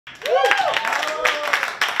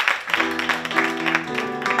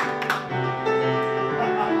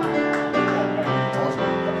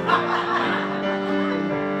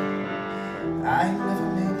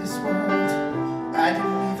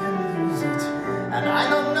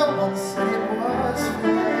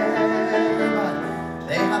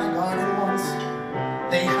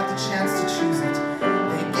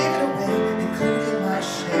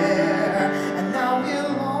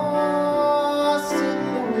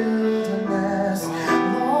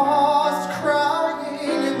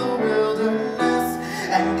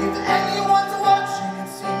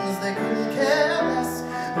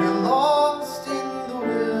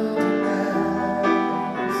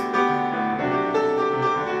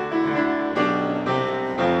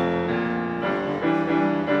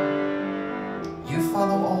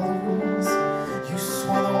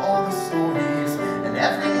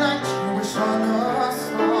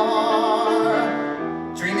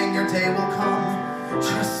day will come,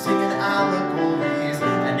 trusting in allegories.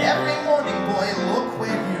 And every morning, boy, look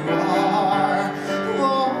where you are.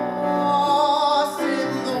 Lost in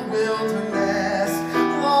the wilderness,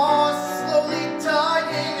 lost, slowly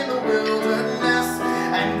dying in the wilderness.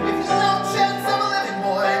 And with no chance of living,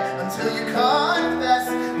 boy, until you confess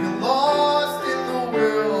you're lost in the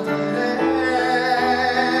wilderness.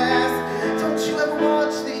 Don't you ever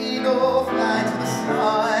watch the eagle fly to the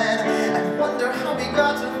sun and wonder how we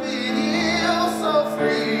got to